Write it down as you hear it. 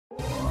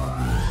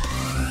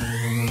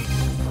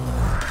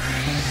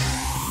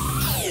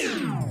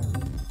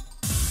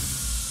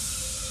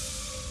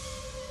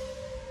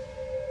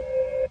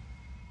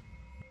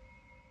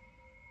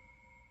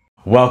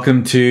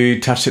Welcome to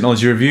Touch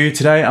Technology Review.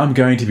 Today I'm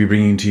going to be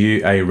bringing to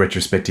you a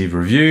retrospective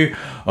review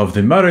of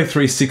the Moto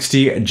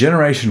 360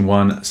 Generation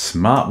 1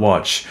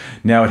 smartwatch.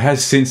 Now it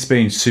has since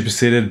been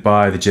superseded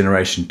by the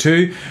Generation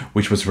 2,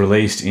 which was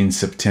released in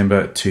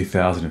September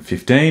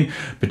 2015,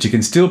 but you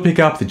can still pick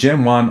up the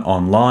Gen 1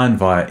 online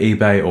via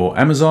eBay or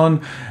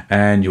Amazon,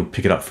 and you'll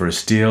pick it up for a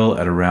steal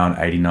at around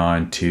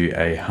 $89 to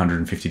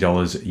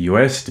 $150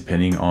 US,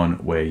 depending on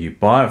where you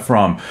buy it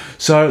from.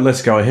 So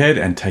let's go ahead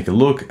and take a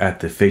look at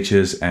the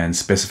features and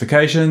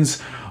specifications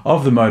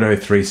of the Moto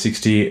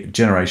 360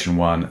 Generation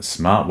 1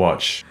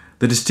 smartwatch.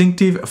 The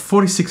distinctive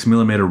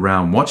 46mm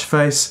round watch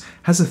face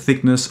has a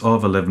thickness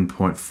of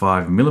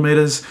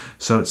 11.5mm,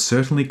 so it's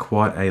certainly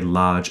quite a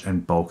large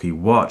and bulky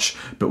watch,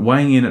 but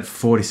weighing in at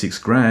 46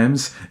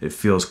 grams, it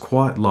feels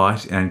quite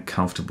light and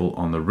comfortable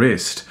on the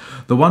wrist.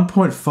 The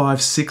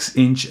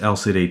 1.56-inch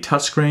LCD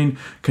touchscreen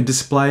can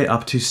display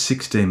up to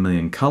 16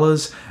 million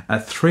colors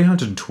at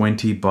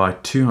 320 by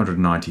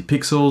 290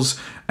 pixels,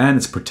 and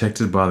it's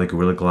protected by the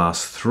Gorilla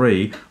Glass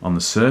 3 on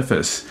the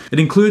surface. It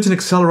includes an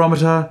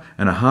accelerometer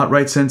and a heart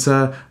rate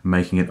sensor,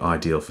 making it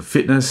ideal for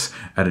fitness,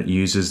 and it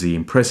uses the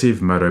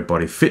impressive Moto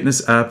Body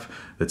Fitness app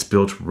that's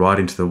built right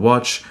into the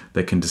watch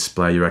that can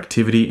display your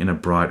activity in a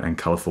bright and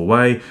colorful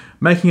way,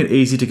 making it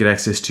easy to get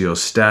access to your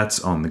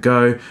stats on the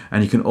go,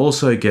 and you can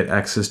also get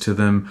access to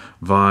them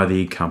via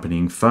the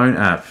accompanying phone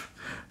app.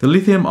 The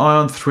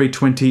lithium-ion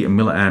 320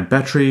 mAh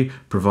battery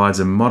provides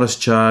a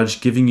modest charge,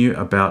 giving you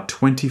about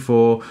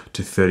 24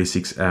 to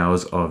 36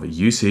 hours of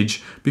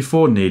usage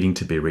before needing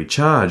to be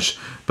recharged.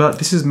 But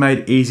this is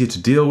made easier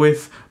to deal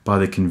with by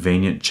the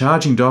convenient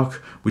charging dock,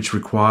 which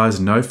requires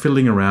no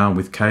fiddling around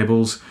with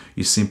cables.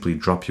 You simply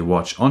drop your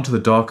watch onto the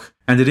dock,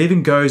 and it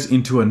even goes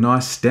into a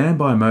nice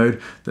standby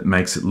mode that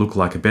makes it look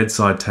like a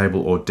bedside table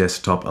or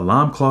desktop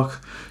alarm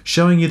clock,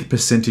 showing you the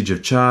percentage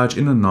of charge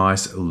in a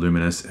nice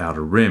luminous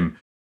outer rim.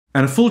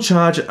 And a full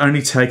charge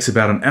only takes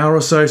about an hour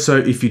or so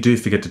if you do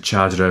forget to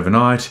charge it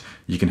overnight,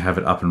 you can have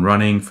it up and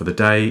running for the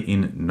day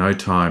in no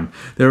time.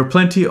 There are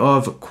plenty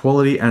of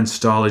quality and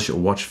stylish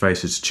watch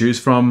faces to choose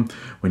from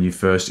when you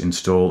first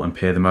install and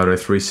pair the Moto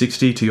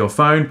 360 to your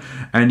phone,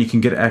 and you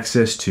can get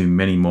access to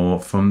many more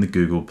from the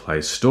Google Play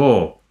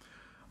Store.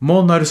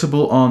 More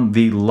noticeable on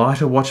the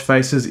lighter watch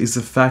faces is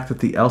the fact that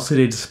the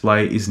LCD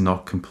display is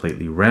not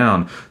completely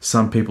round.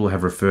 Some people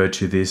have referred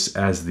to this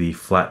as the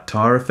flat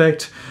tire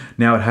effect.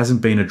 Now, it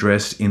hasn't been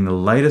addressed in the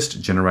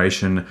latest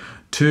Generation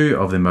 2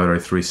 of the Moto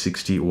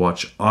 360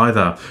 watch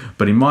either,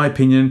 but in my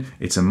opinion,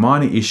 it's a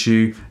minor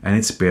issue and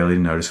it's barely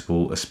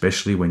noticeable,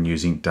 especially when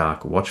using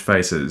dark watch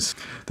faces.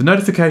 The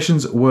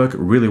notifications work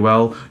really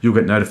well. You'll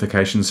get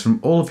notifications from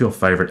all of your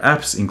favorite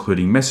apps,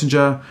 including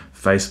Messenger,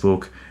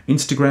 Facebook,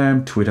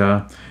 Instagram,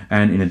 Twitter,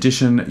 and in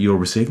addition, you'll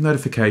receive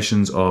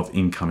notifications of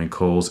incoming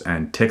calls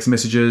and text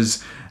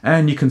messages,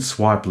 and you can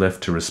swipe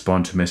left to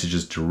respond to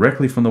messages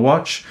directly from the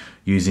watch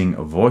using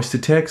voice to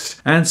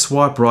text, and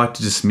swipe right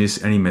to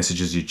dismiss any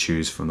messages you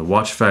choose from the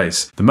watch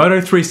face. The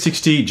Moto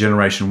 360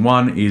 Generation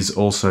 1 is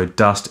also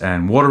dust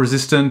and water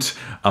resistant,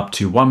 up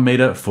to 1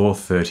 meter for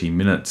 30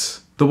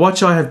 minutes. The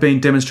watch I have been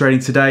demonstrating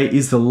today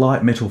is the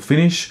light metal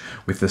finish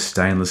with the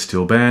stainless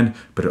steel band,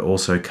 but it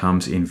also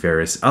comes in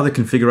various other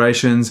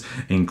configurations,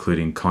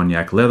 including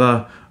cognac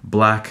leather,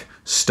 black,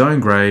 stone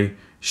grey,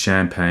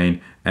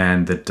 champagne,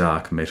 and the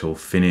dark metal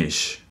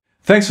finish.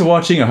 Thanks for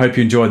watching. I hope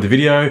you enjoyed the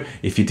video.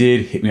 If you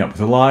did, hit me up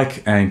with a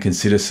like and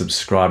consider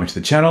subscribing to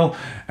the channel,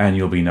 and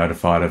you'll be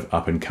notified of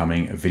up and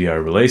coming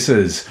video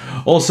releases.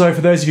 Also,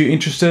 for those of you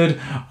interested,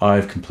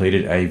 I've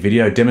completed a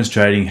video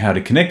demonstrating how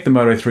to connect the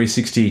Moto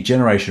 360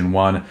 Generation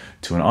 1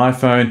 to an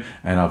iPhone,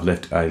 and I've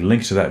left a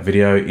link to that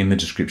video in the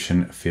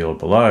description field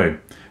below.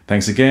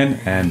 Thanks again,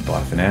 and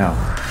bye for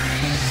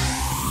now.